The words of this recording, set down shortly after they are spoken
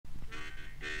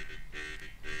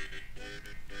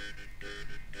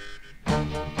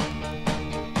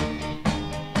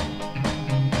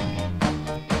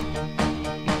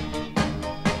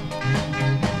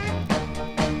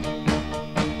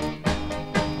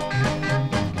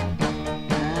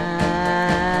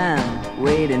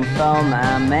waiting for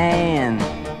my man.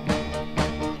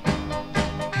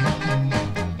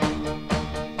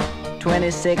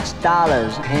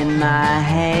 $26 in my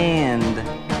hand.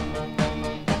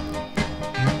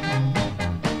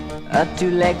 Up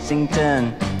to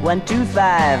Lexington,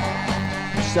 125.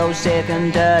 So sick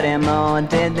and dirty, more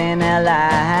dead than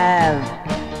alive.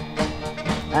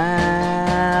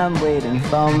 I'm waiting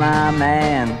for my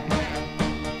man.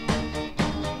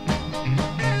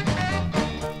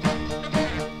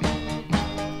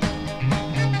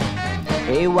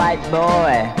 Hey white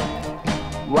boy,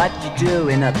 what you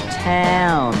doing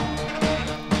uptown?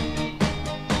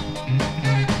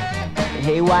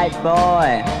 Hey white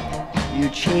boy, you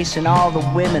chasing all the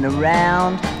women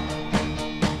around?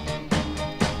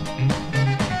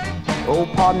 Oh,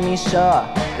 pardon me, sir,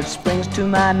 it springs to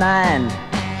my mind.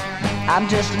 I'm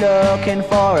just looking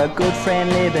for a good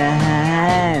friendly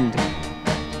behind.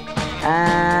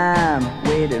 I'm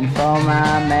waiting for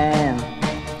my man.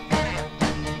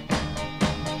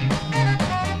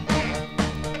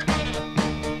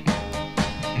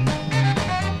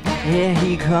 Here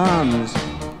he comes,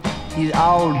 he's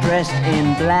all dressed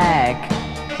in black.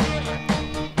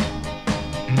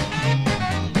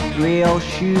 Real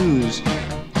shoes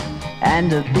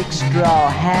and a big straw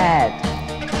hat.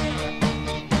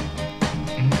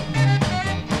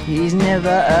 He's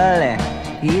never early,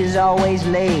 he's always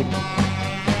late.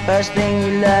 First thing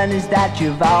you learn is that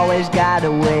you've always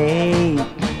gotta wait.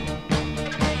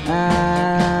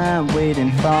 I'm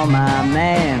waiting for my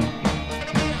man.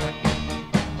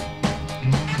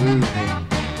 Groovy.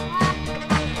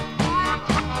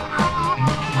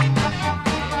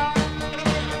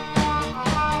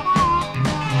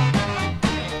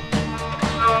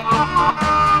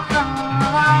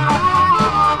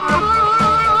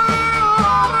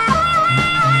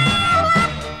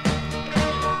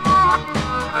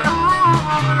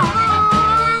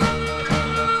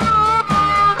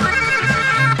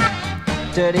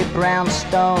 Dirty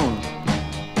brownstone,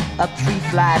 up 3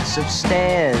 flights of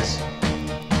stairs.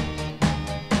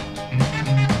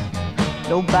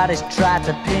 Nobody's tried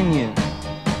to pin you,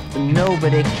 but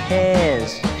nobody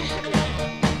cares.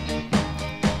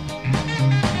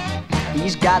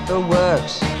 He's got the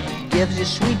works, gives you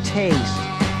sweet taste.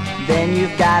 Then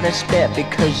you've gotta spit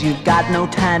because you've got no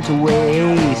time to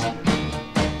waste.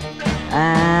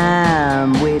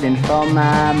 I'm waiting for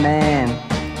my man.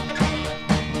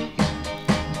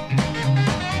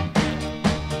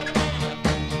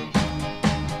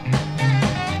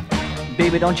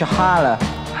 Baby, don't you holler,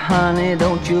 honey,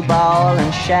 don't you bawl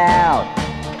and shout.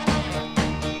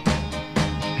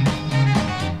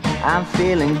 I'm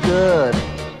feeling good,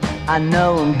 I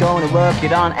know I'm gonna work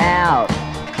it on out.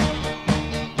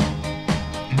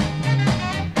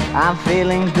 I'm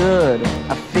feeling good,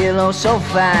 I feel oh so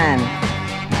fine.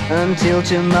 Until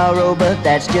tomorrow, but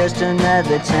that's just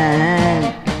another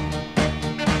time.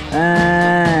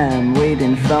 I'm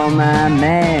waiting for my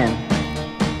man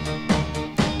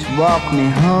to walk me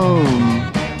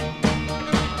home.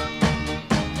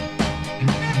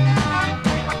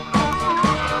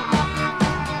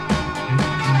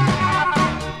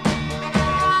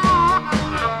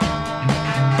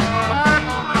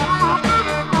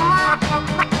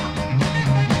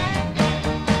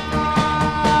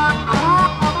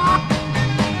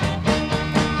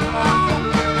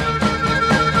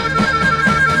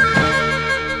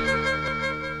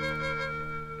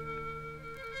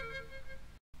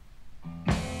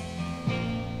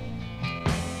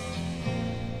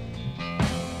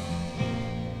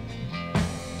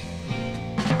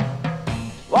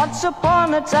 Once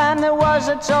upon a time there was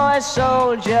a toy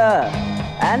soldier,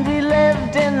 and he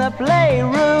lived in the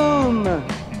playroom.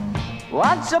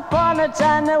 Once upon a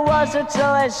time there was a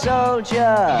toy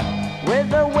soldier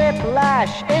with a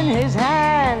whiplash in his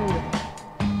hand.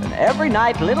 And every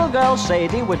night little girl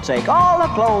Sadie would take all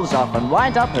her clothes off and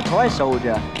wind up her toy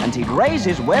soldier, and he'd raise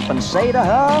his whip and say to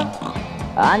her,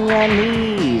 "On your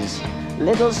knees,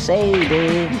 little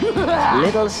Sadie,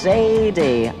 little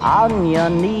Sadie, on your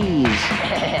knees.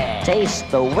 Taste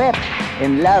the whip,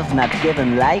 in love not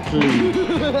given lightly.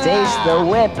 Taste the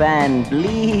whip and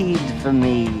bleed for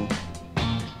me."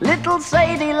 Little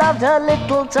Sadie loved her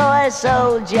little toy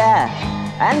soldier,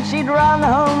 and she'd run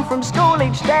home from school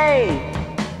each day.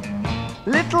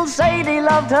 Little Sadie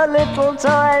loved her little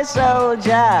toy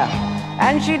soldier,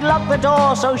 and she'd lock the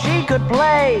door so she could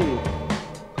play.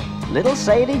 Little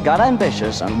Sadie got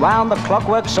ambitious and wound the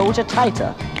clockwork soldier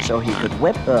tighter, so he could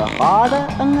whip her harder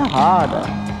and harder.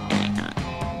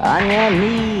 On your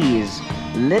knees,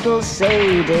 little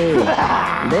Sadie,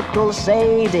 little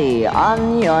Sadie,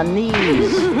 on your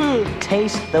knees.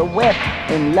 Taste the whip,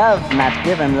 in love not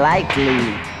given lightly.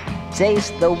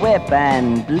 Taste the whip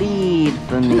and bleed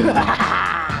for me.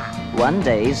 One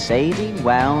day Sadie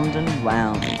wound and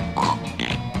wound,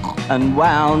 and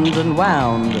wound and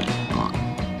wound,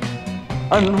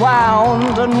 and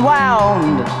wound and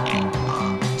wound,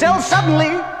 till suddenly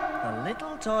the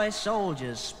little toy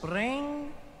soldier's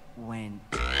spring went.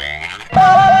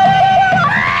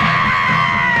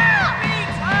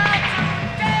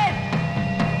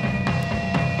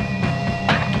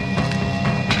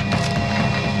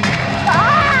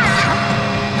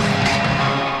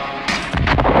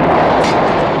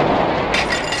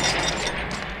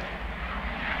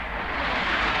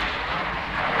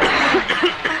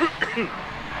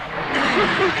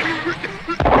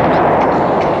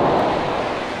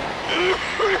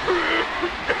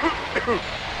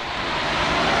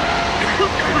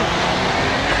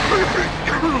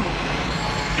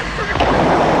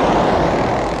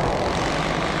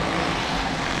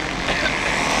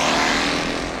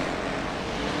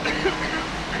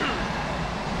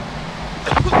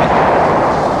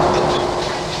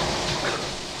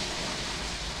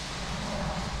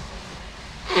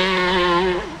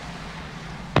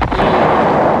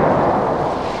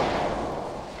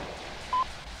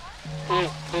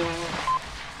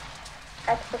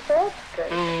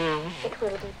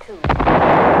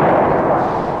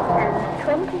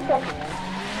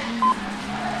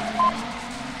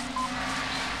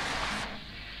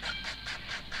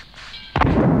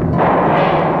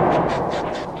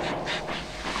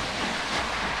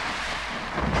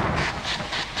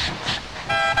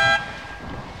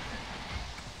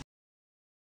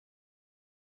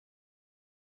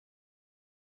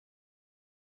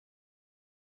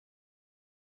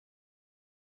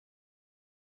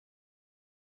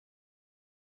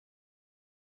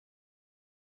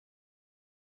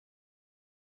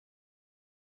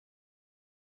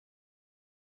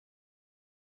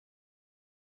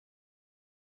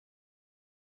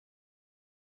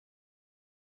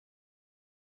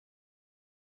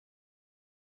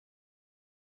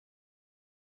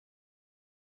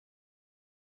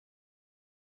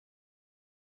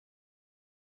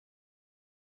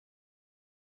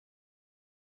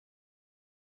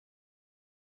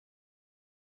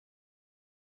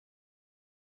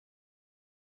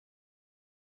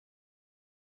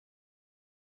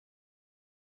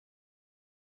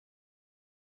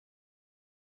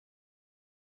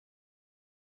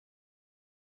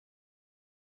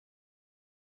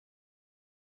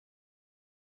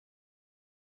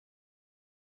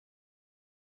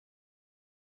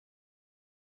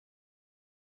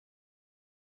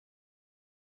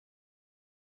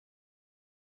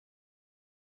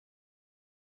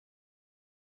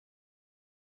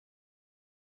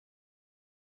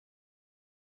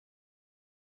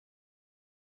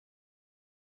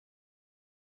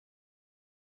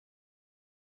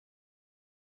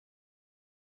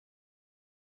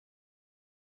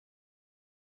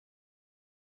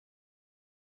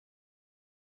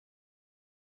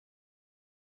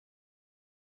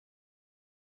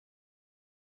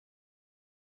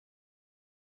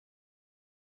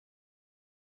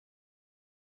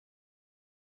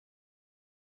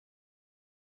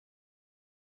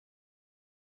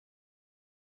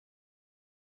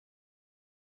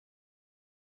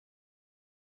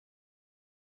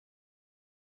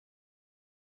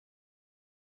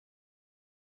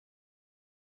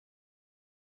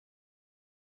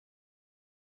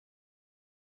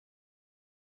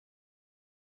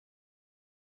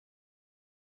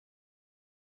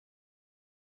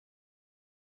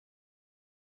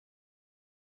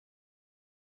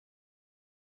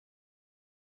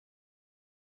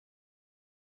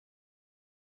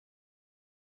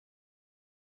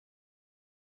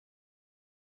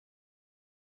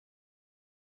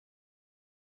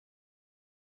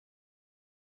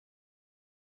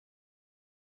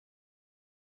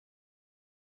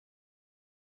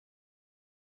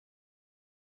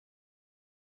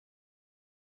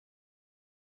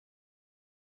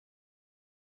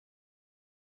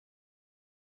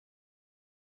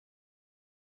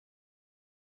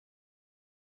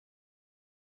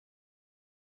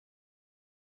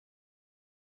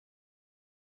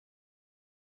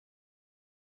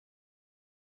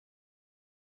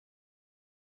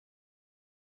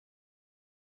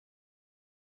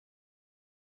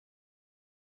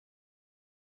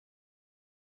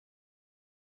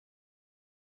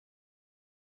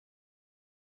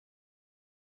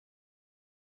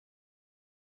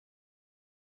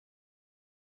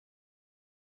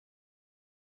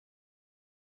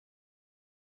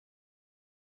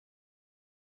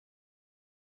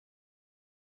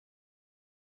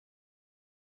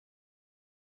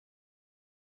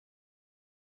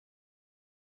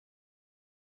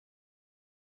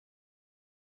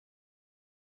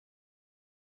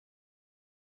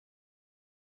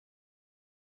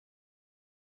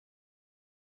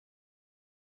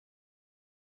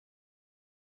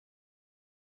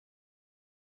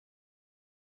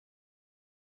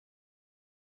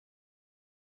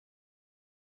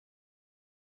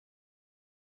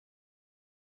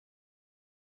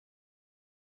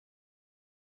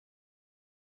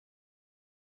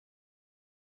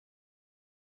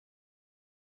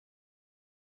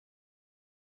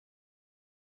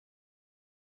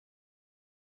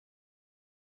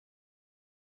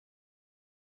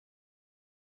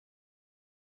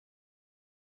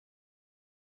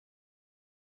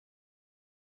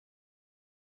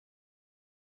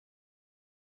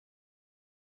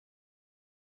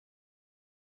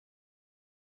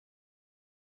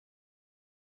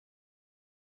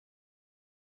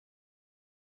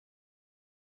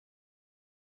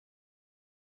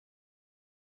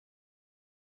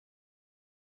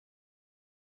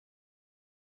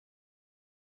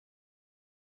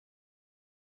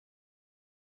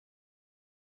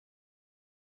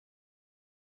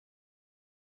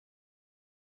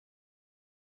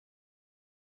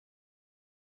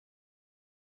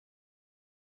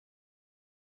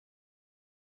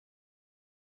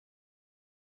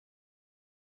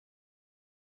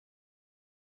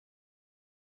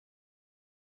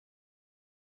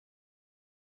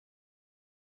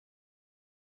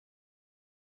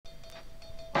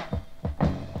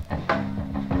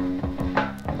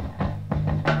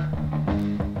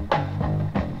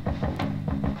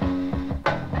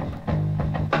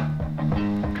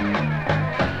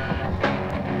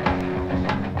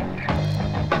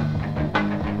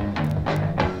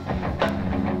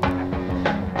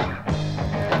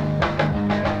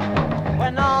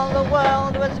 the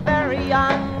world was very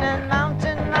young and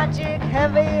mountain magic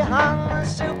heavy hung.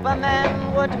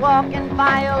 Supermen would walk in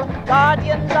file,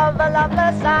 guardians of a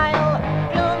loveless isle.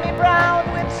 Gloomy browed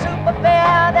with super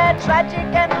fear, their tragic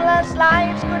endless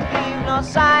lives could heave no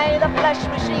sigh. The flesh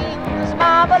machines,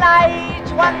 marble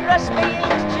age, wondrous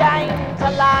beings chained to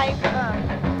life.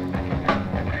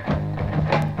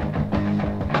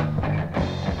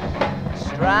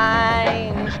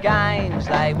 Strange games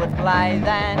they would play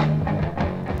then.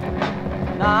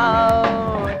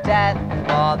 No death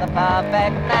for the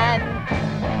perfect men.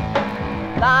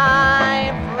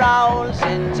 Life rolls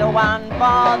into one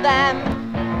for them.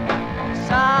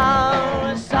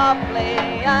 So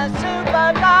softly a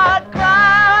super god cries.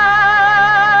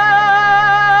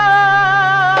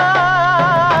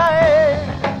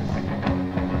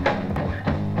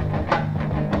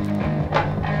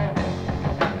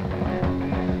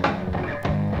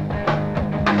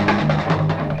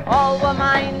 All were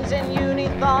minds in uni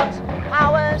thought,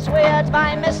 powers weird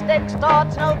by mystics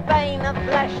taught. No pain of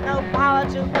flesh, no power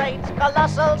too great,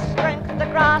 colossal strength to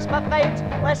grasp a fate.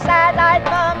 Where sad-eyed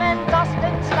vermin tossed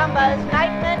in slumbers,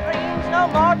 nightmare dreams, no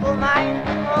mortal mind.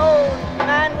 Oh,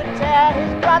 man would tear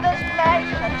his brother's flesh,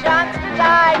 a chance to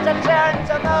die, to turn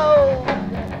to gold.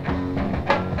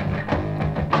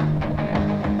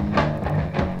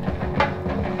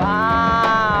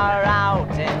 Far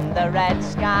out in the red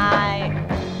sky,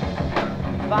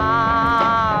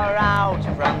 far out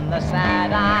from the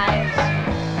sad eyes,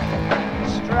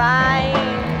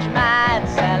 strange mad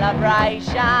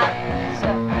celebrations,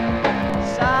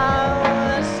 so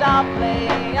softly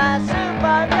a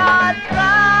super god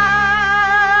cries.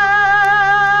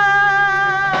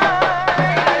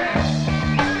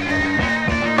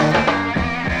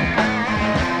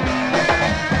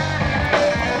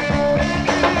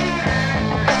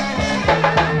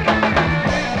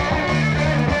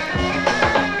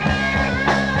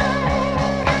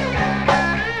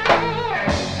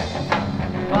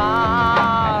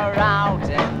 Far out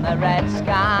in the red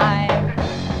sky,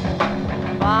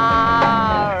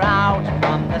 far out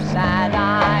from the sad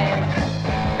eyes,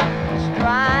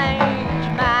 strange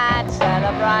mad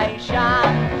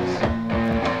celebrations,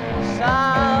 so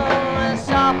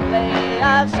softly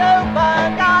a super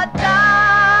god dies.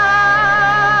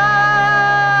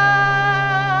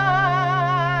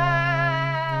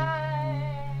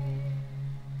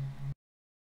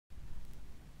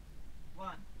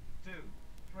 One, two,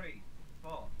 three,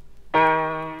 four.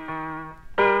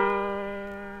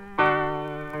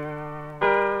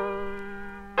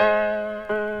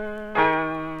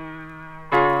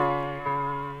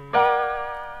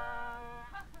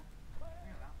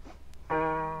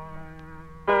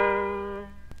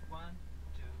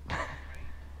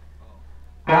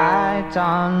 Right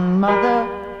on, mother,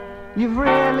 you've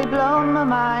really blown my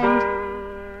mind.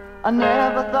 I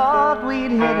never thought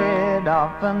we'd hit it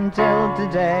off until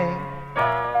today.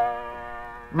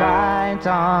 Right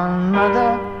on,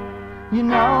 mother, you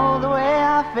know the way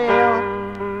I feel.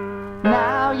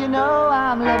 Now you know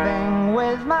I'm living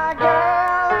with my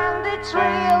girl and it's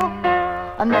real.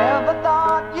 I never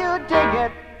thought you'd dig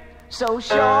it, so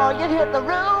sure you'd hit the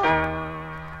roof.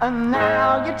 And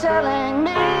now you're telling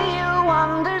me you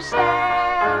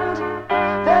understand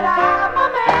that I'm a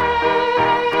man.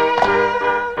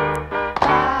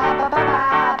 Ba, ba, ba, ba,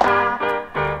 ba.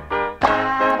 Ba,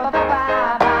 ba, ba,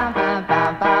 ba, ba, ba,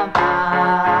 ba, ba.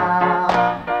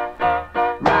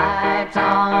 Right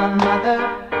on, mother,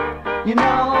 you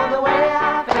know the way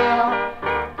I feel.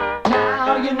 Now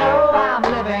you know I'm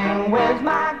living with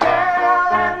my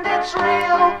girl and it's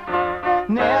real.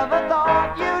 Never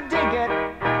thought you'd dig it,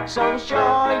 so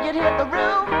sure you'd hit the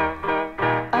roof.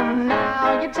 And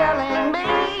now you're telling me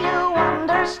you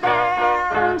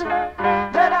understand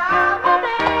that I'm a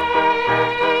man.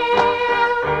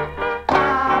 Ba,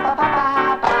 ba, ba, ba,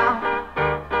 ba.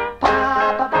 Ba,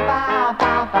 ba, ba,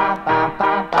 ba, ba, ba,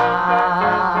 ba, ba.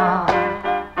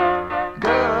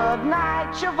 Good night,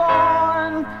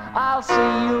 Siobhan, I'll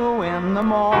see you in the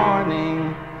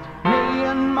morning. Me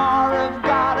and Ma have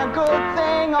got a good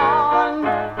thing on,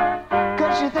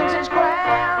 'cause she thinks it's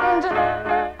grand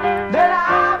that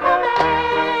I'm a man.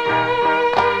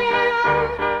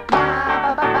 Ba,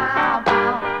 ba, ba, ba, ba.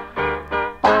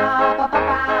 Ba, ba, ba,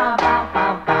 ba, ba,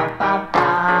 ba, ba, ba.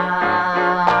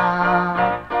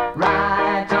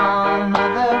 Right on,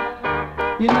 mother,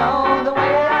 you know the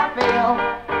way I feel.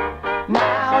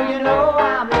 Now you know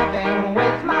I'm living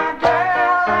with my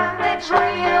girl and it's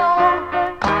real.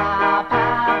 Ba, ba,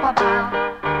 ba, ba.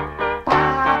 Ba,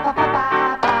 ba, ba,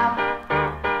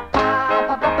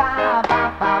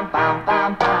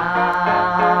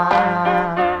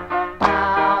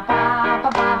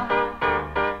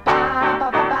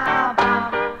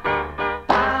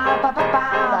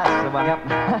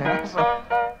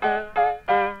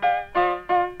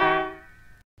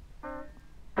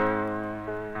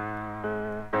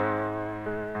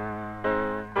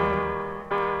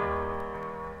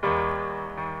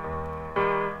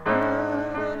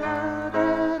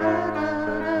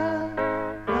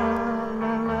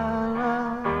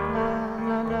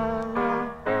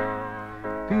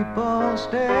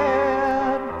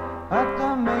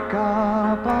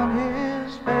 upon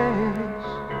his face,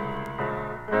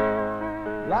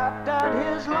 laughed at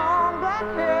his long black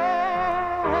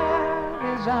hair,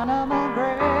 his animal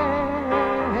grace.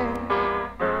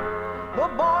 The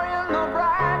boy in the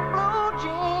bright blue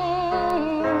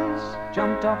jeans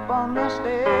jumped up on the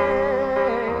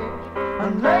stage,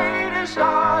 and Lady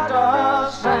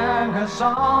Stardust sang her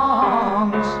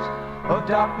songs of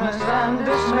darkness and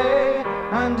dismay,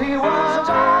 and he was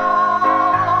all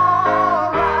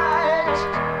right.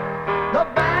 The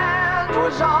band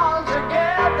was all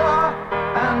together,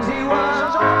 and he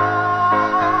was all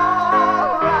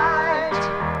right.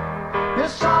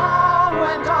 His song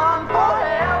went on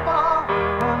forever,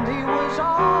 and he was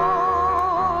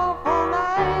awful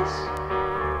nice,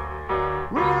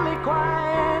 really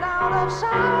quiet out of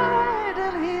sight,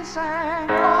 and he sang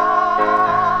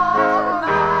all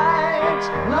night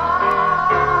long.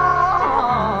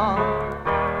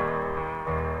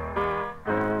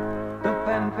 The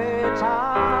femme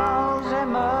fatales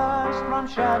emerged from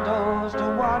shadows to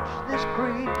watch this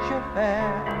creature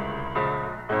fair.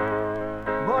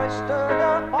 Boys stood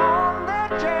upon their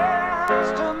chairs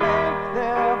to make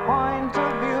their point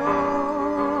of view,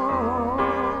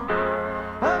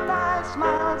 and I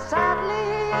smiled sadly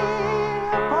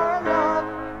for a love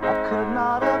I could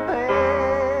not obey.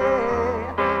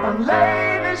 And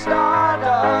Lady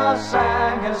Stardust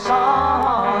sang his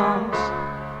songs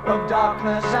of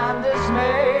darkness and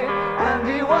dismay, and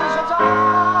he was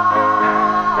all